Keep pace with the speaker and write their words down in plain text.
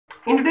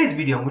In today's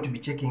video, I'm going to be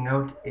checking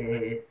out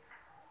a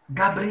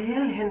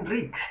Gabriel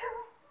Henrique.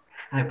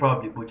 I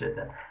probably butchered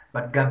that,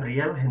 but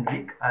Gabriel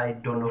Henrique, I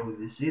don't know who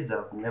this is.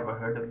 I've never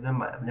heard of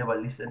them. I've never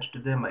listened to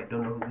them. I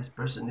don't know who this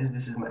person is.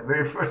 This is my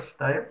very first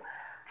time,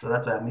 so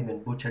that's why I'm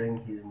even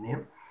butchering his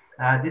name.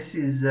 This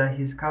is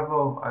his cover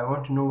of "I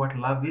Want to Know What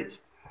Love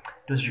Is."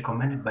 It was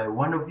recommended by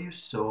one of you,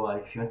 so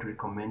if you want to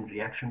recommend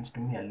reactions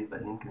to me, I'll leave a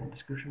link in the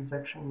description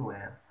section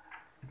where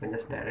you can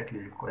just directly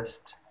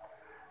request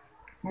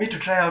me to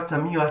try out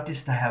some new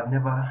artist I have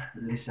never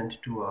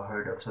listened to or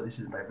heard of. So this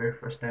is my very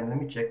first time. Let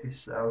me check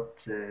this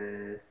out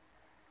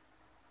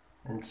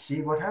and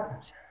see what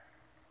happens.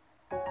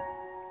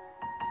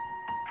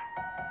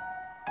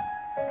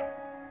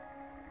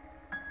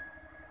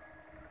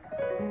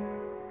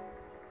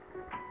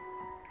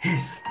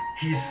 He's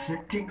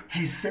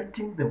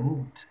setting the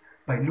mood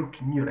by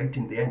looking you right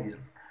in the eye. He's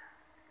like,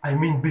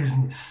 I'm in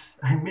business.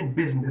 I'm in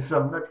business.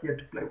 I'm not here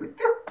to play with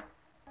you.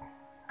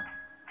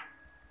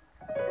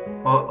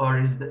 Or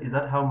is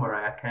that how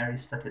Mariah Carey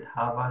started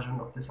her version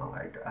of the song?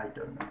 I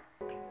don't know.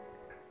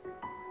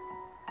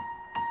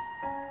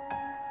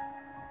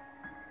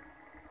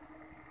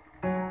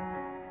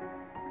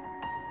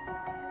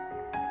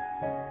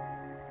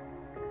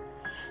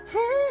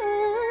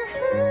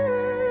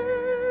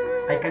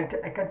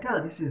 I can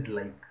tell this is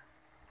like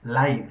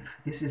live.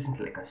 This isn't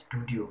like a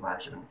studio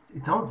version.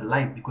 It sounds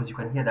live because you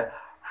can hear that.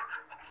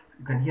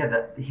 You can hear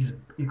that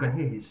you can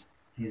hear his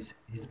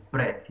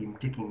breath. Him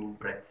taking in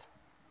breaths.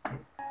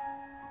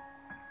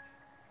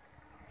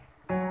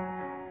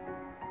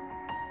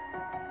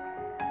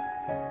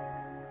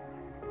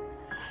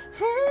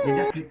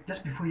 Yeah,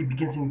 just before he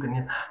begins, you can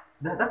hear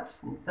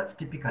that's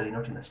typically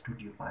not in a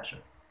studio version,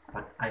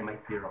 but I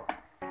might be wrong.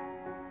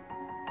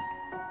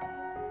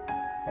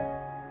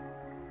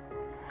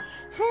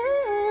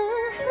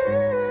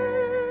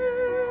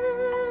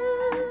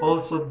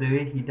 Also, the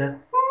way he does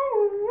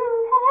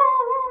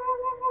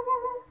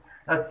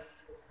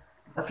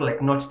that's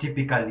like not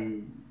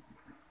typically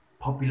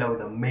popular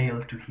with a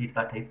male to hit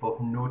that type of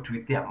note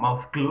with their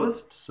mouth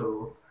closed.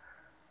 So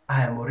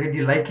I am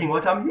already liking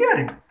what I'm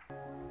hearing.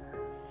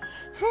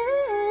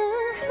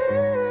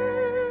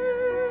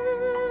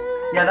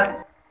 Yeah,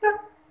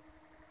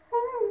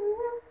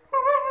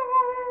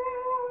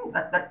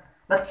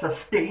 that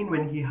sustain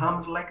when he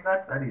hums like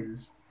that.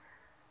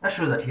 That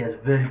shows that he has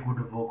very good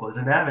vocals,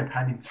 and I haven't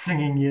had him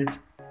singing yet.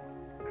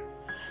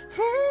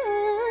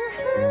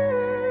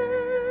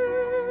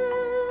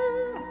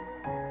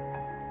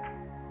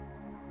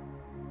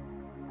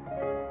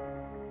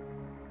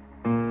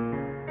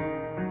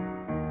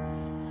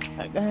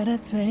 I gotta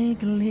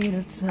take a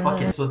little time.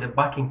 Okay, so the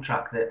backing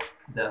track,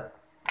 that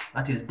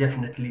is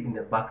definitely in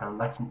the background.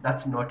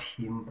 That's not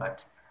him,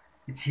 but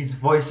it's his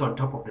voice on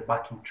top of the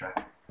backing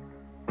track.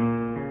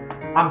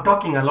 I'm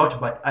talking a lot,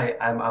 but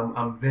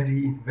I'm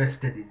very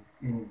invested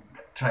in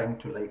trying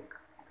to like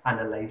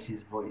analyze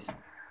his voice.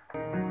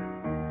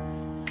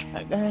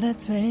 I gotta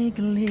take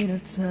a little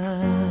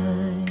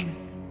time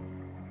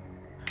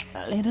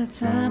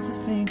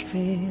to think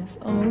this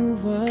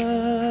over.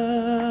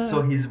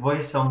 So his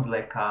voice sounds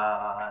like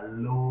a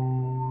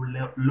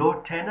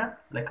low tenor,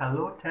 like a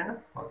low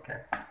tenor.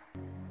 Okay.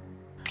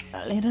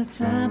 A little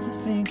time to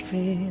think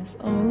this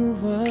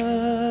over.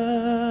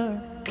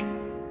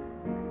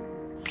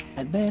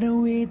 I better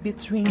read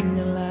between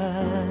the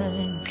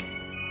lines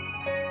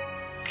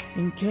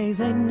in case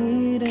I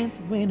need it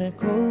when I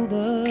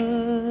colder.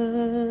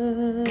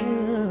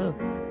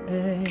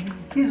 Hey.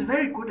 He's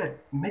very good at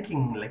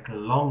making like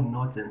long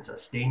notes and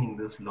sustaining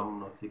those long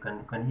notes. You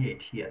can hear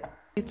it here.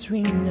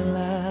 Between the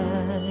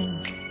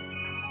lines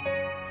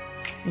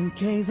in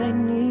case I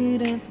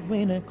need it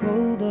when I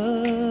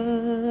colder.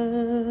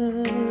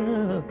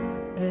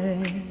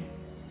 Hey.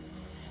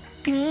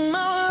 In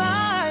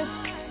my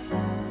life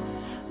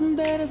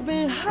that has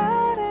been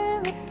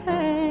hiding the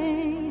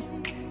pain,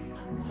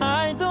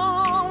 I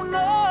don't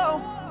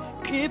know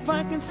if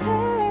I can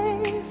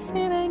face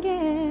it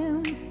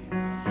again.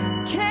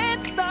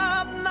 Can't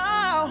stop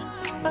now,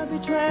 I've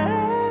been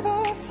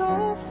traveling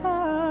so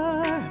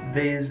far.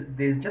 There's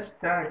just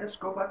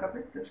go back a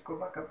bit, just go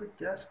back a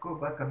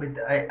bit.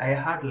 I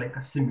had like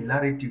a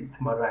similarity with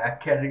Mariah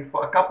Carey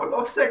for a couple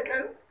of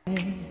seconds.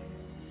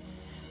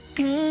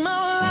 In my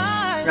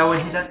life. Yeah, when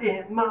he does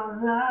 "in my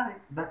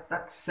life,"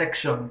 that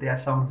section there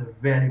sounds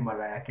very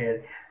Mariah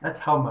Carey. That's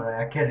how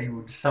Mariah Carey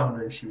would sound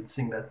when she would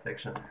sing that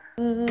section.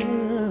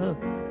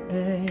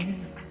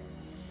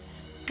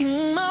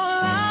 In my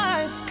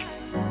life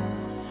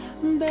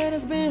that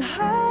has been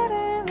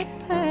hiding the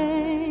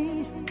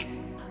pain,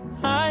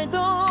 I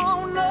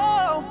don't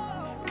know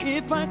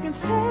if I can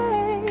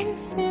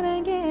face it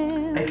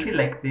again. I feel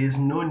like there's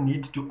no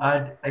need to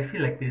add. I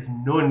feel like there's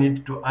no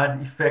need to add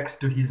effects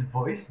to his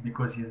voice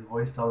because his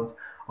voice sounds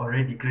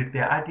already great.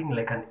 They're adding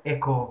like an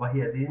echo over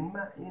here.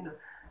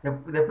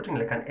 They're putting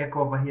like an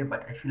echo over here,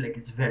 but I feel like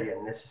it's very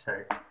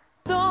unnecessary.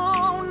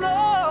 Don't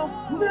know.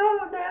 No.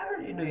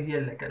 You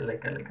hear like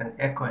an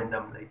echo, and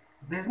I'm like,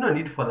 there's no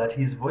need for that.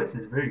 His voice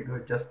is very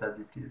good just as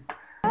it is.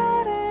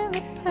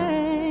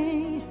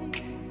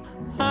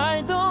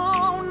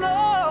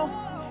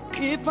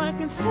 If I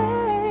can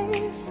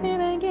taste it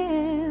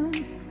again,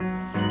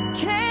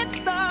 can't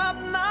stop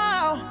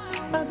now.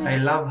 I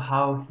love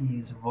how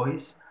his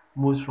voice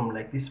moves from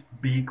like this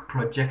big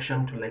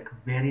projection to like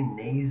very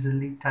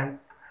nasally type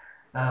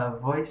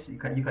voice. You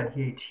can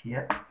hear it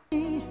here.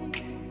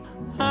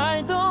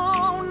 I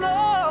don't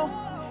know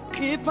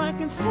if I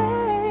can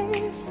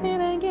taste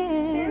it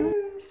again.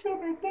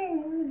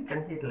 You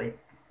can hear it like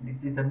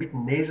it's a bit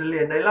nasally,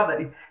 and I love that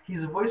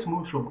his voice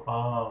moves from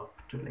up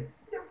to like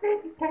very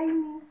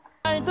tiny.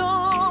 I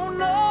don't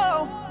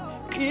know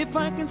if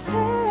I can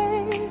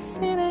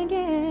taste it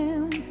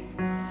again.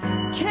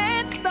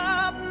 Can't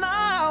stop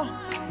now.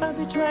 I'll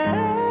be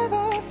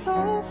traveling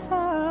so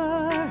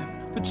far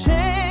to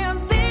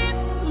chant this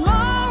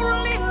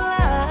lonely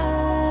life.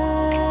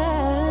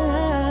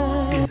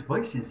 His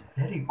voice is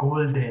very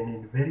golden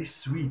and very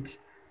sweet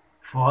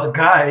for a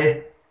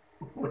guy.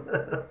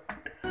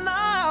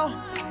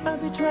 Now I'll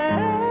be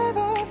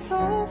traveling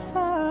so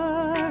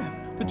far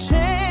to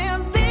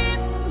chant this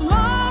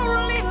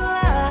lonely life.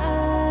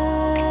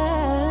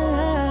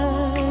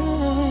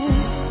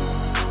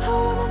 I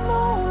wanna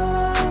know what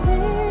love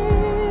is.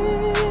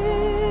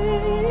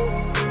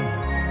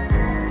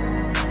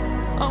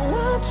 I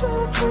want you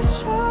to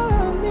show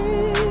me.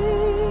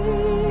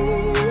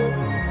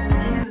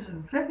 He's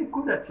very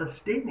good at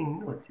sustaining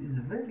notes. He's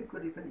very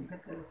good. You can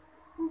tell.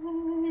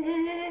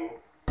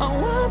 I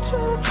want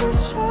you to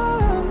show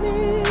me.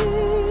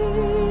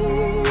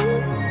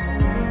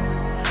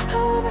 I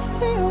wanna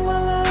feel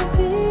what love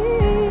is.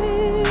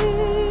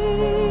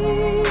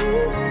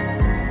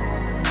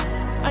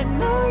 I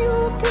know you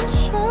can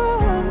show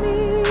me.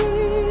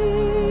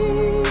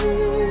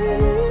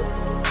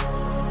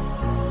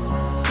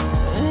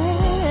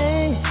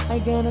 Hey, I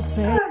gotta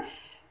take.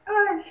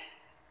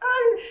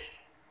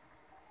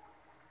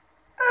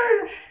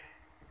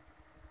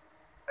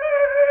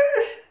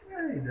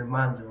 The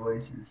man's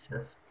voice is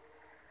just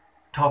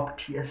top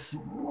tier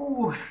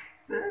smooth.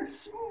 Very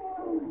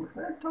smooth.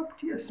 Top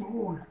tier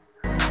smooth.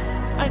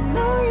 I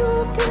know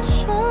you can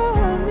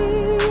show me.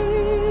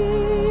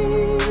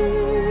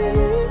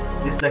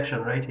 This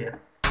section right here.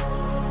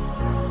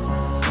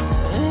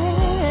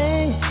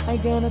 Hey, I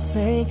gotta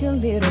take a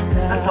little time.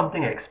 That's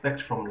something I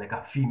expect from like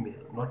a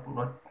female, not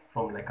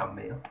from like a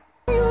male.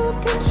 You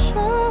can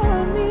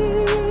show me.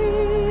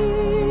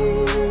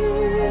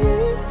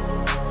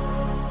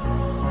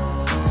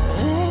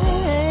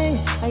 Hey,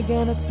 I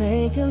gotta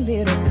take a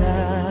little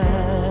time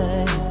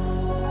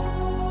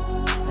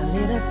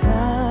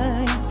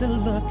to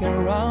look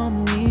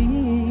around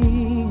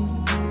me.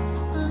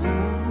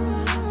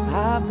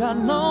 I've got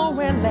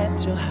nowhere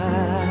left to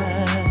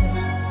hide.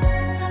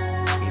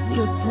 It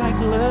looks like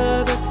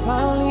love has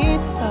finally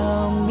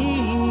found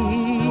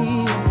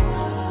me.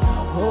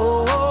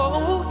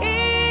 Oh,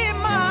 in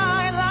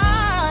my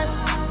life,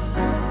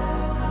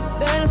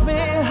 there's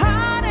been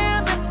hard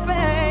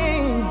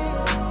everything.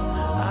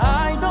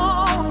 I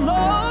don't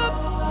know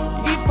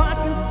if I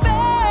can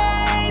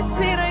face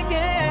it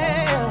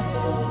again.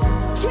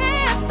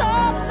 Can't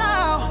stop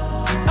now.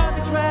 I've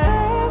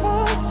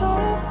traveled so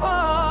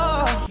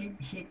far.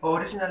 He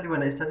originally,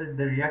 when I started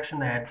the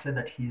reaction, I had said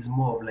that he's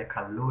more of like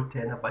a low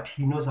tenor, but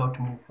he knows how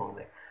to move from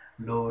like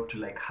low to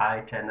like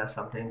high tenor,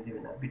 sometimes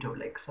even a bit of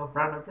like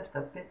soprano, just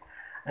a bit.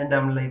 And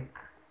I'm like,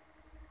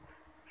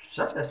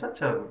 such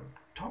a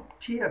top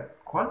tier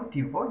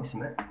quality voice,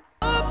 man.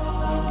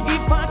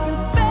 If I can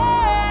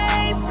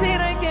face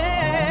it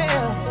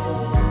again,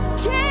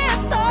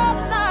 can't stop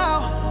now.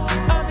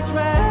 I've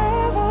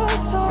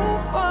traveled so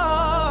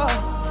far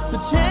to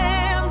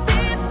chant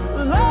this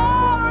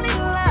lonely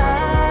life.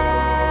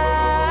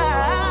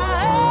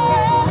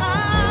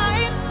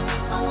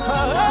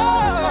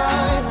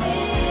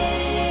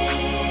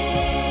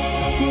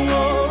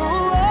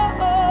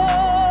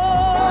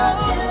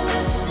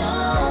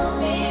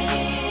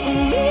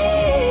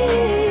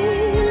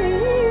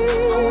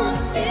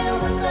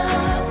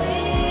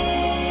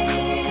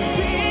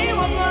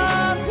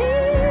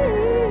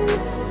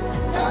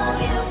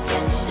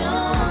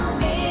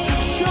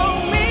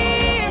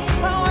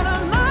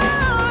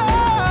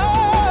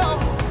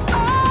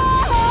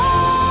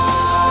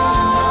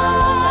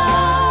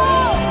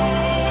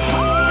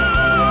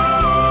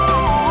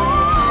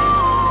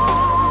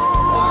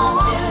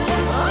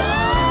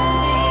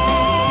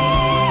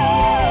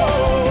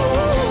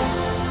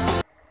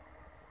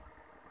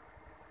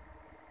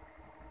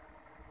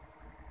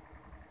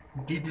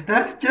 Did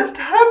that just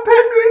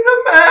happen with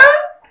a man?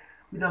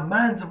 With a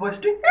man's voice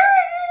doing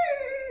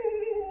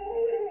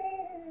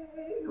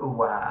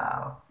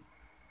wow.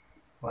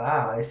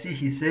 Wow, I see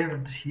he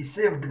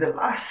saved the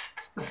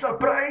last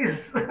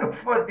surprise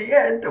for the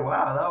end.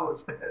 Wow, that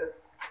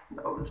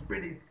was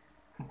pretty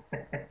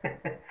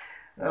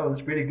that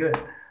was pretty good.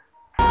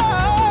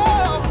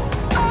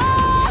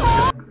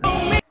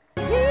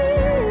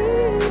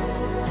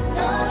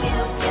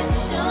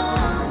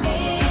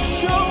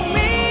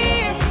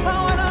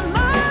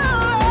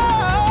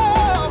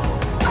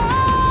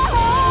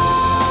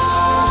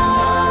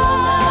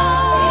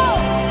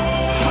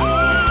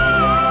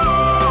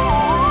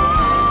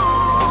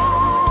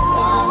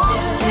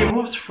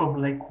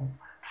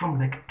 from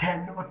like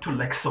tenor to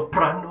like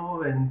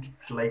soprano, and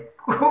it's like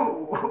let's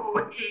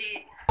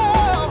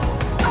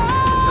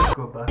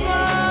go back.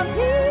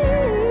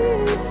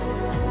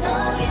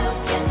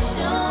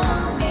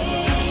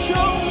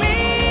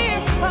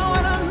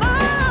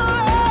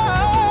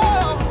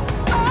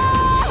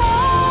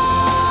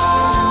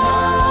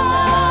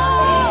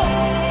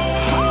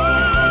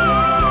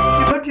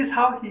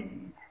 How he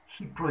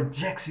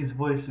projects his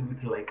voice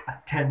with like a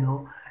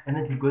tenor, and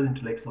then he goes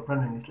into like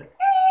soprano, and it's like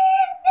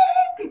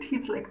it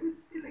hits like this,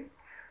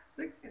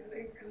 like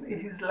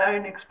his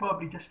larynx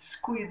probably just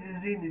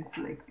squeezes in. It's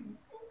like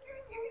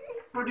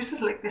it produces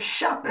like the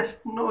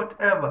sharpest note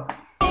ever.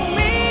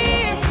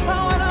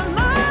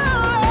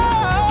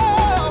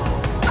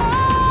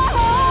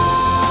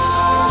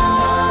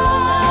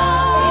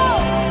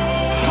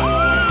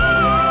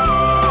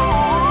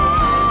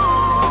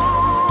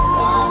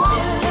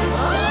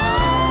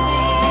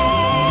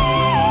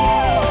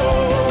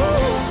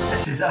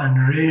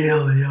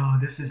 Unreal, yo,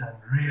 this is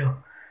unreal.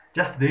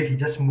 Just the way he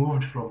just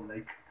moved from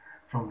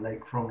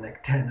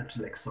tenor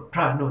to like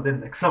soprano, then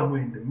like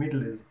somewhere in the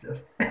middle is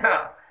just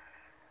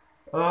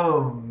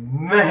oh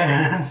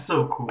man,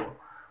 so cool.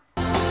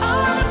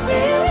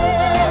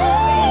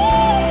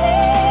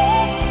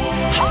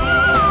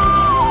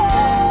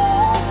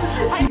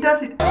 He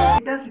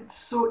does it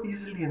so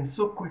easily and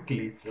so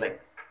quickly. It's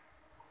like,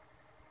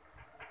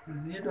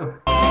 you know.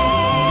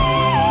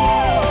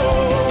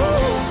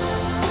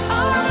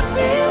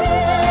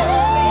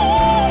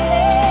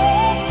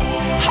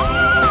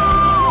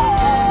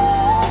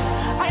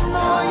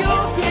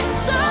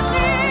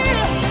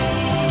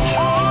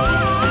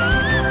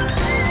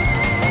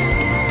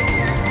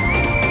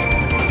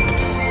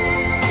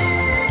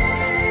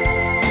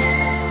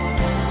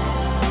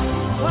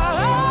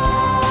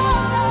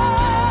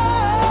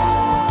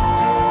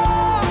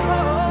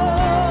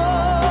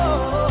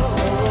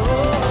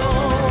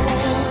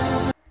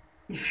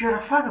 If you're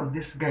a fan of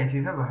this guy, if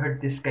you've ever heard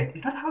this guy,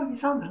 is that how he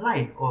sounds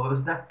live, or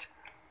was that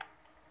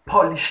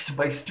polished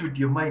by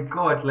studio? My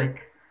God,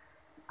 like,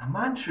 a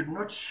man should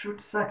not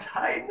shoot such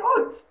high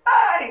notes.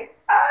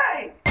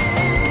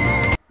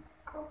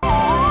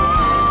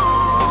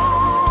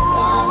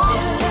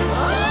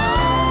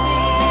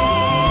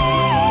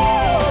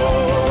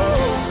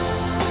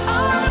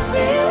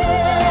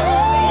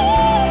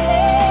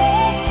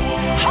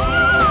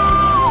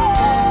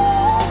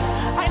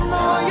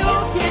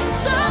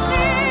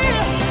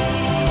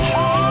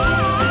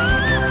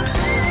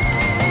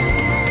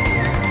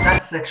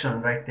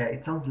 Section right there,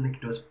 it sounds like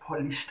it was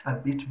polished a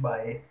bit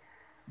by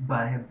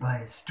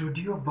a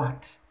studio,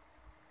 but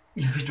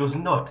if it was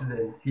not,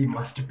 then he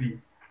must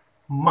be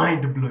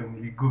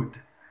mind-blowingly good.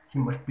 He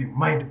must be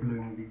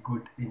mind-blowingly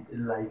good in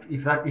live.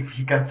 If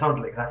he can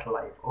sound like that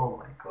live, oh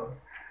my God.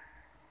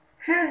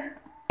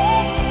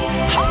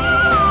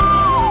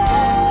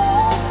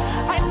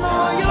 I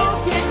know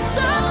you can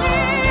save me.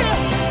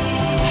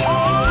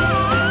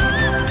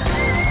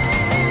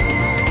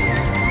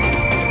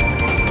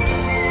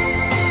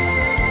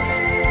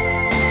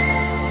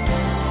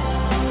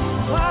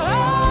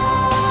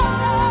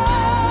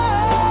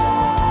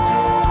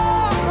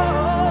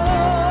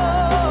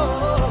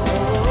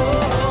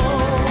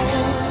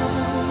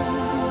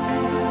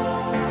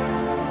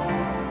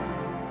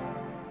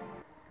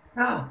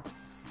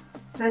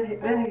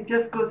 Then he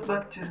just goes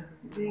back to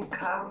being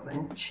calm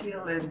and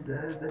chill, and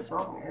the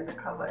song and the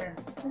cover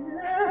ends.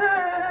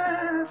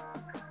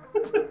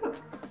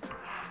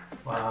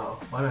 Wow,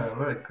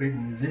 what a great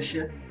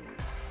musician.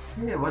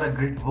 Yeah, what a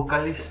great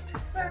vocalist.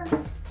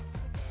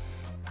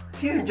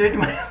 If you enjoyed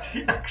my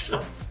reaction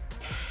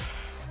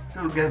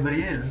to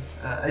Gabriel,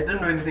 I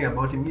don't know anything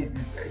about him.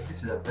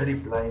 This is a very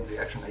blind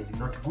reaction. I did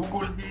not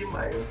Google him.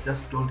 I was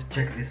just told to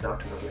check this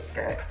out, and I was like,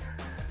 okay.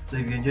 So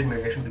if you enjoyed my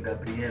reaction to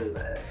Gabriel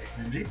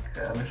Henrique,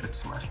 make sure to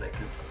smash like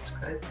and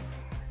subscribe.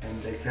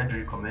 And if you want to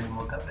recommend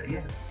more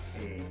Gabriel,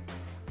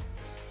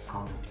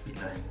 comment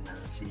below, and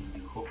I'll see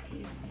you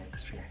hopefully in the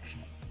next reaction.